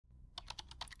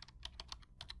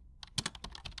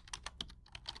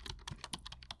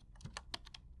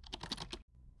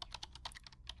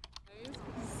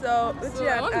So Uchi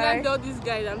I and want to tell this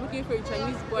guy that I'm looking for a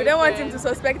Chinese boyfriend. We don't want him to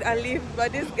suspect and leave,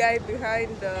 but this guy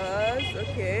behind us,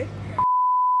 okay.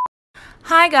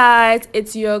 Hi guys,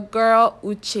 it's your girl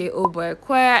Uche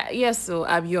Obuekwe. Yes, so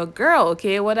I'm your girl,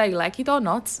 okay, whether you like it or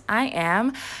not, I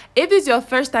am. If this is your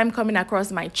first time coming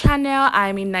across my channel,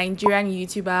 I'm a Nigerian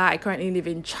YouTuber. I currently live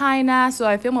in China, so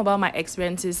I film about my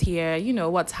experiences here, you know,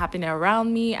 what's happening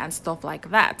around me and stuff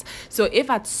like that. So if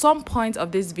at some point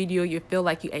of this video you feel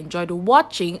like you enjoyed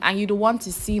watching and you don't want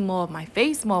to see more of my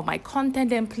face, more of my content,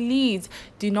 then please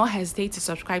do not hesitate to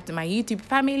subscribe to my YouTube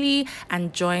family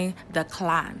and join the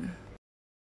clan.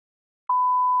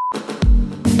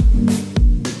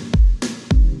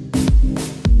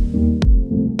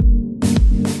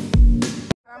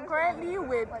 I'm currently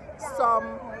with some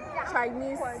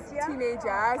Chinese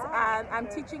teenagers and I'm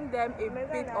teaching them a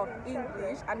bit of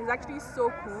English, and it's actually so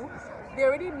cool. They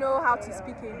already know how to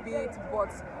speak a bit,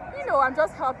 but you know, I'm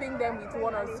just helping them with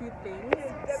one or two things.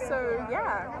 So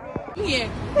yeah.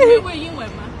 会英文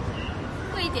吗？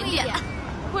会一点点。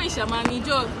会什么？你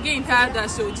就给他的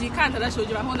手机，看他的手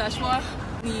机，然后呢说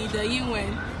你的英文，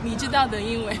你知道的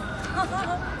英文。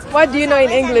What do you know in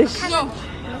English?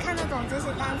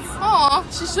 Oh,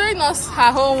 she's showing us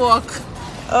her homework.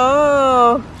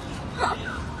 Oh.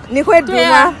 你会读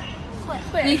吗？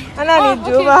会。那你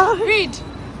读吧。Read.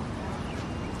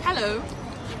 Hello.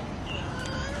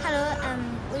 Hello,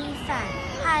 I'm Wilson.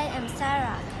 Hi, I'm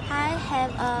Sarah. I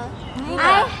have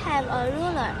a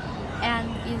ruler and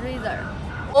eraser.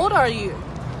 How old are you?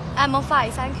 I'm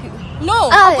 5, thank you. No.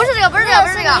 不是这个，不是这个，不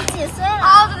是这个。你几岁了？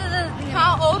哦，对对对。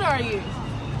How old are you?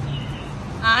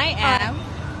 I am.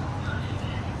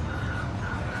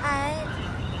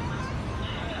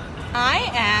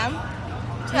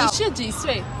你是几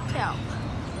岁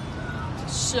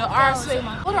？12岁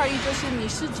吗？ How old are you 就是你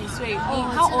是几岁？你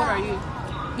How old are you？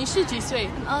 你是几岁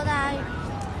How old are you?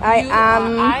 I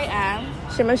am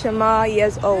什么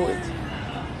years old。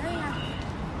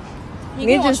你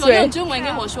跟我说用中文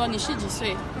跟我说你是几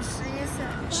岁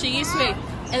？11岁。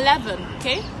11,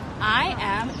 okay? I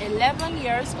am 11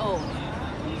 years old.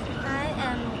 I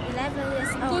am 11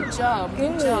 years old. Good job,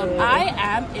 good job. I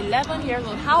am 11 years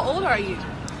old. How old are you?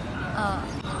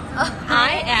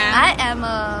 I am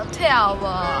 12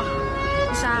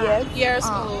 years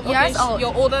old. Years Okay, old.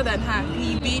 You're older than her.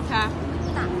 你比她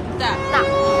大。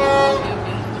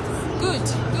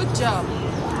Good job.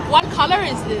 What color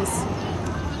is this?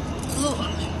 Blue.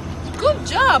 Good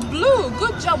job, blue.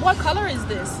 Good job. What color is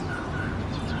this?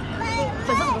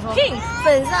 Pink.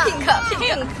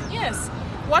 Pink. Yes.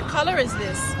 What color is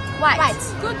this? White.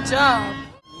 Good job.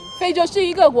 非洲是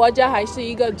一个国家还是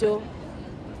一个州？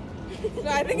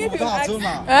 No, I think if you ask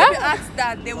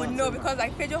that, they would know, because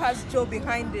like Fejo has Joe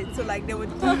behind it, so like they would,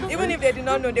 even if they did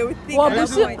not know, they would think.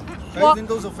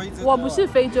 我不是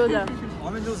非洲的，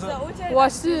我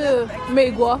是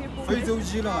美国。非洲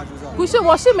鸡了就是。不是，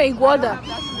我是美国的。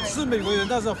是美国人，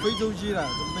但是非洲鸡了，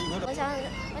美国的。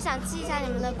我想记一下你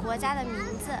们的国家的名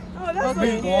字。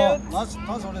美国，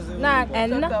他说的是。那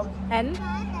N 呢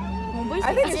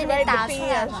 ？N。I think it's very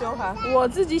definitive and show her. 我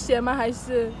自己写吗？还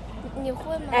是？ 你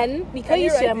会吗 ？N， 你可以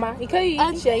写吗？你可以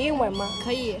写英文吗？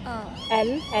可以。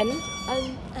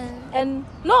N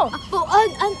no 不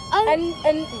N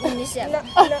你写吧。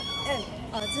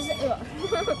这是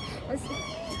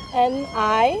N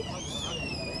I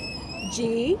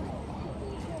G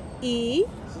E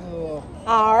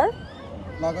R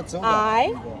哪个州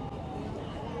I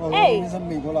A 你是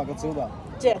美国哪个州的？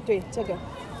对这个。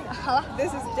好了。这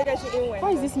个是英文。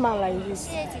 Why is this man like this?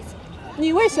 谢谢姐姐。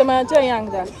 你为什么这样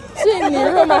的？是你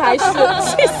热吗？还是气爽？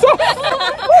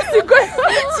不习惯。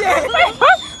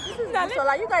So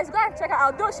like you guys go and check her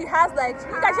out. Though she has like, she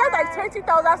has like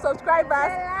 20,000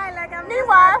 subscribers.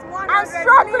 Meanwhile, I'm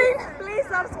struggling. Please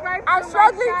subscribe. I'm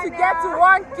struggling to get to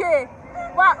 1K.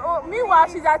 But meanwhile,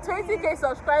 she's at 20K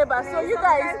subscribers. So you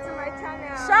guys,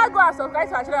 shall go and subscribe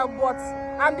to her channel. But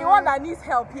I'm the one that needs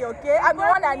help here, okay? I'm the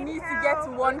one that needs to get to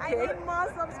 1K.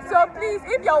 So please,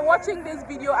 if you're watching this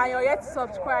video and you're yet to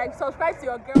subscribe to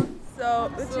your girl. So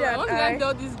Uchi and I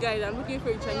tell this guy that I'm looking for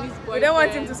a Chinese boyfriend. We don't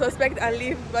want him to suspect and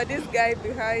leave, but this guy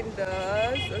behind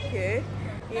us, okay.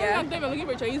 Yeah. I'm looking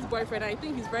for a Chinese boyfriend. I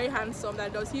think he's very handsome.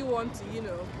 That does he want to, you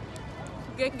know,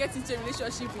 get into a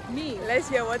relationship with me? Let's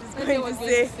hear what he's going to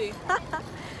say.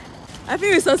 I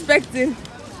think we're suspecting.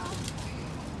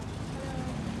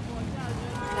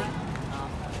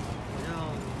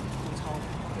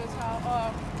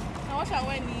 我想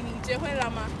问你，你结婚了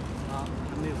吗？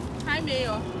还没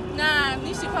有。那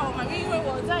你喜欢我吗？因为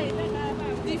我在那个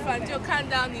地方就看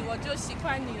到你，我就喜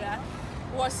欢你了。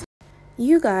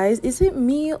You guys, is it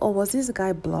me or was this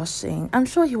guy blushing? I'm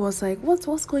sure he was like,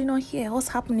 what's going on here? What's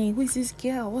happening? Who is this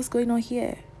girl? What's going on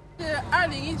here?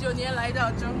 2019年来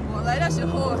到中国，来的时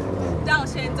候到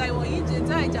现在我一直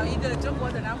在找一个中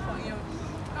国的男朋友。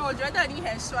那我觉得你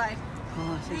很帅。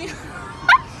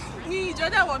你觉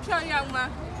得我漂亮吗？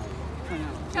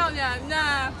漂亮。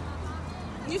那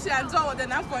你想做我的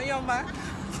男朋友吗？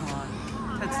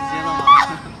太直接了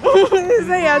吧？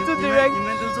这样就你们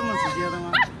都这么直接的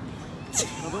吗？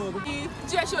你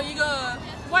接受一个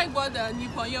外国的女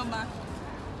朋友吗？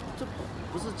这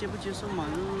不是接不接受嘛，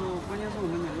就是关键是我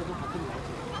们两个都还不了解。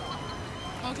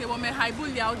OK， 我们还不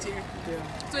了解。对啊。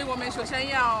所以我们首先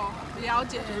要了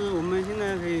解。就是我们现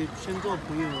在可以先做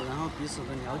朋友，然后彼此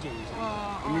的了解一下。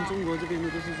我们中国这边的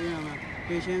都是这样的，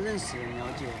可以先认识了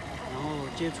解，然后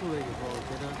接触了以后，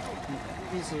觉得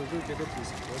彼此都觉得挺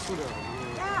合适的，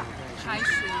然后开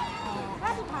始。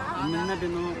我们那边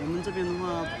的话，我们这边的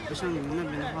话，不像你们那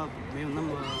边的话，没有那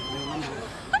么。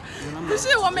不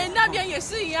是，我们那边也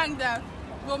是一样的，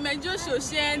我们就首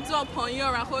先做朋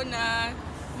友，然后呢，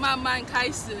慢慢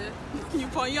开始女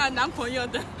朋友、男朋友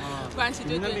的关系，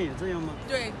对不对？你们那边也这样吗？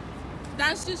对，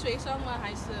但是学生吗？还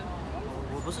是？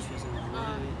我不是学生，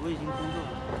我已经工作了。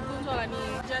工作了，你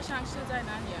家乡是在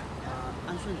哪里啊？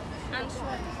安顺。安顺。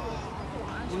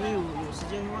我们有时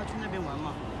间的话去那边玩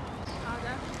嘛。好的，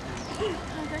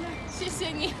谢谢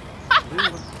你。不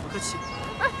用，不客气。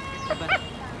拜拜。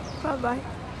拜拜。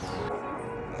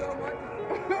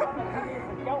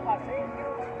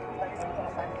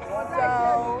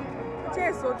So,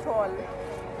 she's so tall.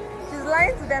 She's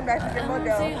lying to them that she's a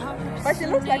model, but she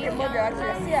looks like a model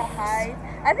actually. See her height.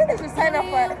 I think they should sign up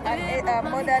for a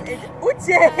model age.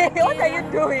 Uche, what are you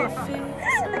doing?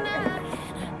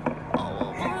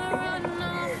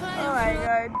 Oh my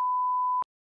god.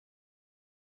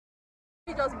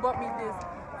 He just bought me this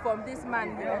from this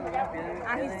man here,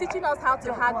 and he's teaching us how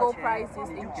to haggle prices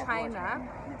in China,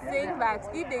 saying that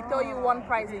if they tell you one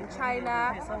price in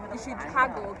China, you should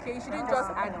haggle, okay? You shouldn't just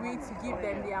agree to give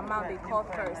them the amount they call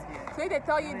first. So if they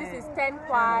tell you this is 10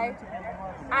 kwai,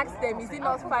 ask them, is it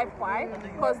not 5 kwai?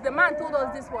 Because the man told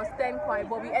us this was 10 kwai,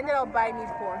 but we ended up buying it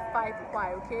for 5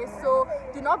 kwai, okay? So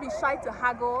do not be shy to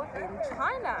haggle in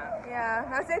China. Yeah,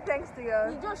 I say thanks to you.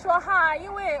 你就说哈，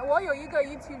因为我有一个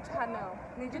YouTube channel.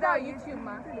 你知道 YouTube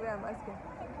吗？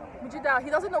不知道 ，he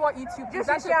doesn't know what YouTube is. 就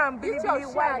是像哔哩哔哩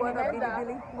外国的哔哩哔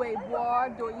哩、微博、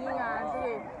抖音啊这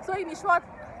些。所以你说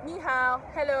你好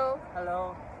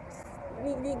 ，hello，hello，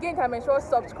 你跟他们说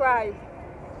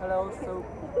subscribe。Hello,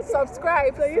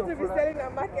 subscribe. So you to be selling a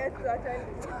market to actually.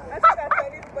 That's our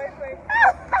Chinese boyfriend.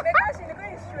 没关系，你可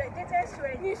以学，直接学。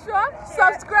你说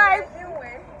subscribe， 英文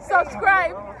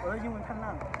subscribe。我的英文太烂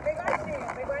了。没关系，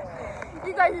没关系。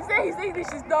You guys, he say his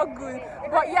English is not good,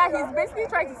 but yeah, he's basically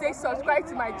trying to say subscribe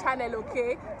to my channel,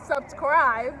 okay?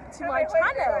 Subscribe to my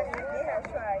channel.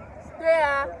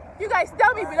 Yeah. You guys,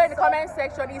 tell me below in the comment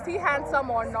section, is he handsome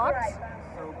or not?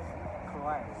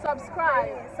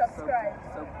 Subscribe. Subscribe.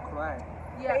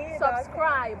 Yeah,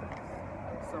 subscribe.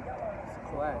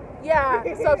 Yeah,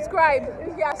 subscribe.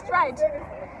 Yeah, right.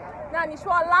 Now, you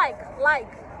should like.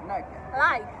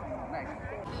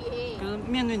 可是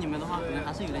面对你们的话，可能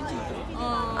还是有点紧张。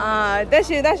啊，但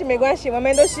是没关系，我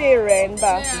们都是人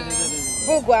吧。对。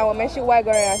不管我们是外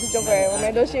国人还是中国人，我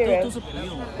们都是人。都是朋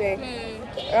友嘛。对。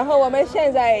然后我们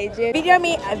现在已经 video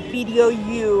me and video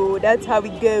you. That's how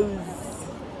it goes.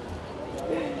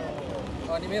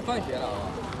 哦，你们放学了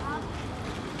啊？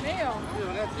没有。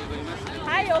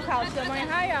还有考试吗？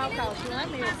还有考试，还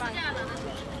没有放。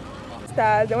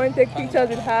Stars, I want to take pictures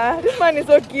with her. This man is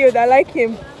so cute. I like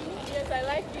him. Yes, I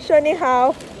like him. 说你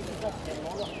好。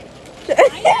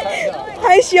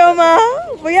害羞吗？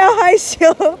不要害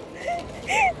羞。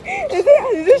Is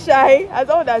he shy? As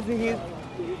old as he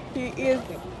is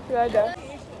rather.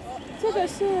 这个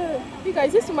是 You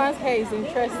guys, this man's hair is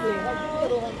interesting.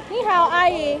 你好，阿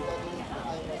姨。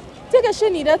这个是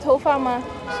你的头发吗？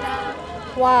是啊。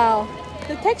Wow,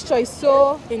 the texture is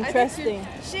so interesting.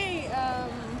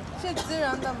 是自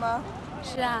然的吗？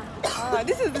是啊。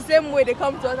This is the same way they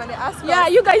come to us and they ask us. Yeah,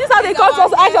 you guys, this is how they come to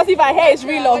us and ask us if our hair is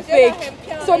real or fake.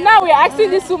 So now we are asking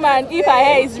this woman if her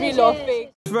hair is real or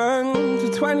fake. Run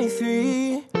to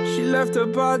 23, she left her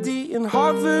body and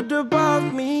hovered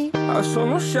above me. I saw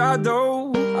no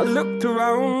shadow, I looked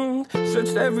around,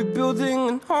 searched every building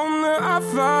and home that I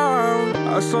found.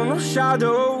 I saw no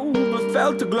shadow, but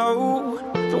felt the glow.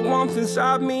 The warmth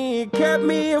inside me, it kept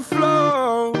me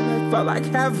afloat. It felt like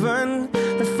heaven,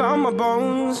 it found my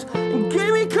bones and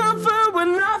gave me comfort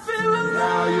when I feel alone.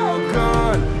 Now you're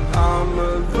gone, I'm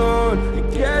alone. I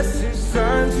guess it's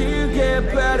time to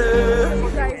get better.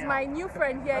 Guys, my my new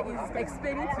friend here is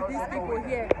explaining to these people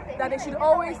here that they should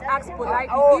always ask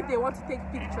politely if they want to take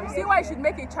pictures. See why you should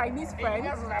make a Chinese friend?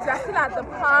 They're still at the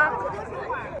park.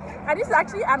 And this is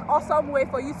actually an awesome way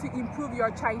for you to improve your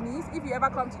Chinese. If you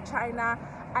ever come to China,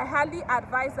 I highly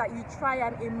advise that you try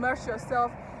and immerse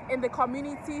yourself in the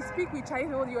community. Speak with Chinese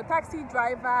people, your taxi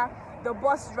driver, the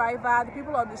bus driver, the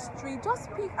people on the street. Just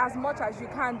speak as much as you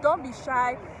can. Don't be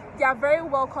shy. They are very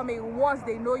welcoming. Once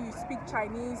they know you speak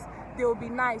Chinese, they will be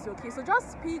nice, okay? So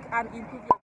just speak and improve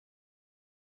your...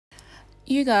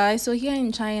 You guys, so here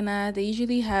in China, they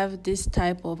usually have this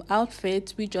type of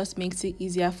outfit which just makes it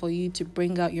easier for you to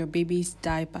bring out your baby's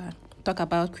diaper. Talk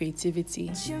about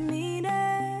creativity.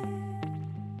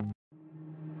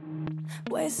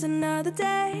 Waste another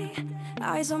day,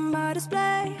 eyes on my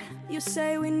display. You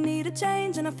say we need a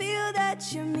change and I feel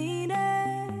that you mean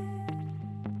it.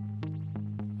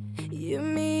 You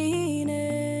mean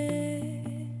it.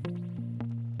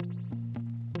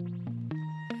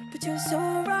 But you're so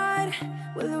right,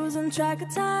 we're losing track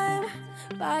of time,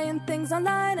 buying things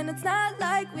online and it's not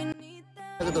like we need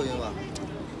them. 这个抖音吧，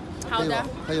好的，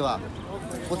可以吧？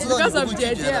我知 It's 道你 because 不 of 会拒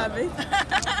绝 JJ, 的。 Abi.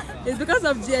 It's because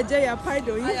of JJ 呀，拍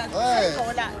抖音。哎，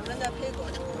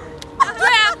对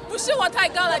啊，不是我太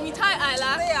高了，你太矮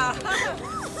了。对呀。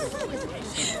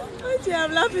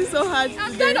I'm laughing so hard.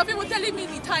 I'm tired of people telling me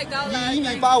你太高了。你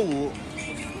1.85米。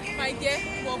买碟，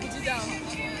我不知道。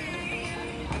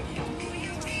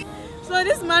 So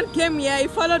this man came here, he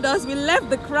followed us, we left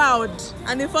the crowd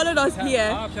and he followed us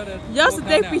here just to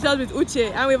take pictures with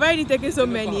Uche, and we've already taken so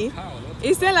many.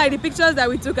 He said like the pictures that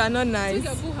we took are not nice.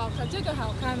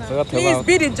 Please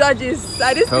be the judges.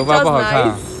 Are these pictures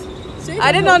nice?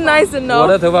 Are they not nice enough?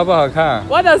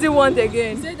 What does he want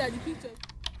again? He said that the picture.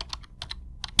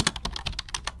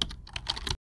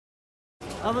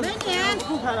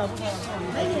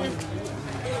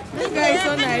 This guy is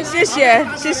so nice. 谢谢，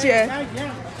谢谢。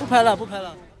 不拍了，不拍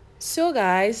了。 So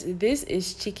guys, this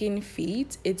is chicken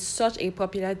feet. It's such a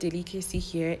popular delicacy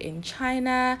here in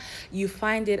China. You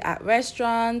find it at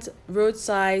restaurants,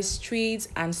 roadside, streets,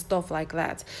 and stuff like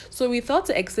that. So we thought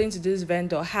to explain to this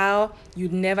vendor how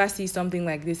you'd never see something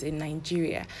like this in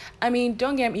Nigeria. I mean,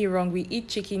 don't get me wrong, we eat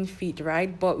chicken feet,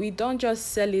 right? But we don't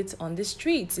just sell it on the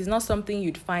streets. It's not something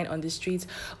you'd find on the streets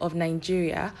of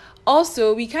Nigeria.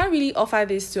 Also, we can't really offer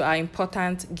this to our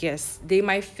important guests. They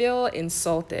might feel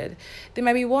insulted. They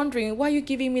might be wondering, why are you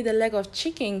giving me the leg of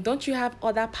chicken? Don't you have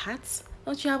other parts?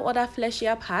 Don't you have other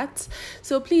fleshier parts?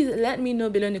 So please let me know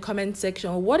below in the comment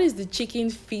section, what is the chicken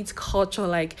feet culture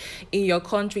like in your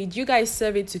country? Do you guys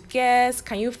serve it to guests?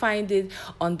 Can you find it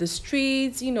on the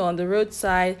streets, you know, on the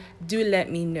roadside? Do let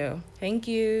me know. Thank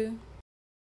you.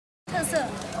 特色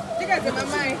这个怎么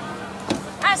卖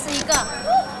21个，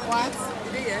 ？What？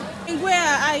很贵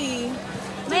啊，阿姨。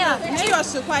没有，只有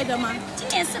10块的吗？今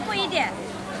年是贵一点。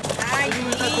阿姨，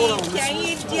便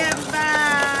宜点吧。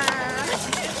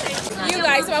 You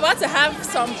guys, we're about to have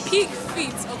some pig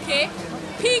feet, okay?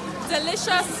 Pig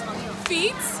delicious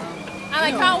feet, and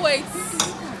I can't wait.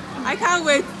 I can't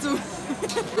wait to.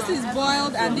 This is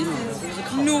boiled and this is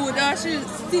noodle,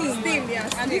 steamed,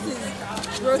 yes, and this is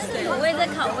roasted. 口味的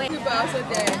口味。 People are also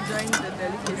there enjoying the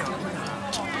delicacy.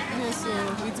 Yes, so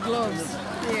with gloves.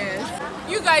 Yes.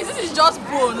 You guys, this is just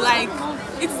bone. Like,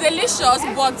 it's delicious,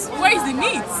 but where is the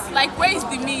meat? Like, where is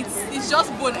the meat? It's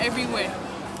just bone everywhere.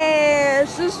 哎，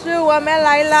叔叔，我们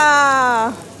来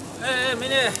了。哎，美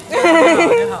女，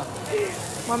你好。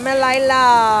我们来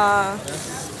了。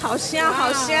好香，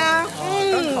好香。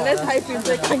Let's type in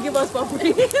so can give us for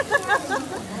free.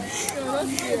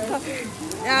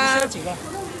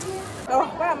 Oh,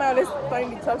 why am I always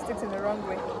throwing the chopsticks in the wrong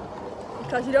way?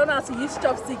 Because you don't know how to use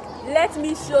chopstick. Let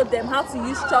me show them how to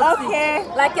use chopstick. Okay.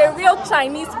 Like a real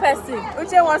Chinese person.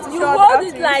 Uche wants to show us how to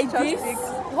use chopsticks.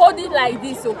 Hold it like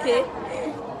this, okay?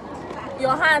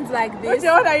 Your hands like this.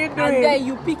 Uche, what are you doing? And then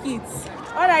you pick it.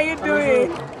 What are you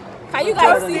doing? Can you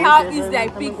guys see how easy I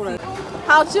pick it?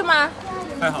 好吃吗？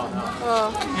太好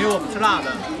了。因为我不吃辣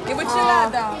的。你不吃辣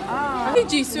的啊？你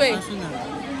几岁？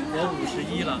我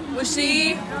51了。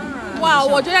51。哇，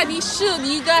我觉得你是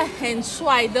一个很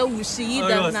帅的51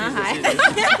的男孩。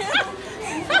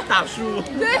大叔。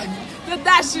对，the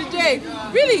大叔对。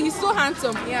Really, he's so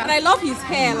handsome. Yeah. And I love his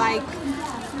hair. Like,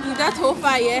 你的头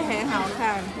发也很好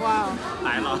看。Wow.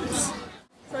 来了。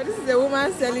 So this is a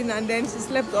woman selling and then she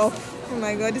slept off. Oh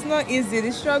my god, it's not easy.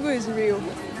 The struggle is real.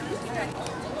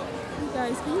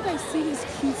 Guys, can you guys see this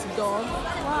cute dog?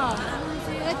 Wow.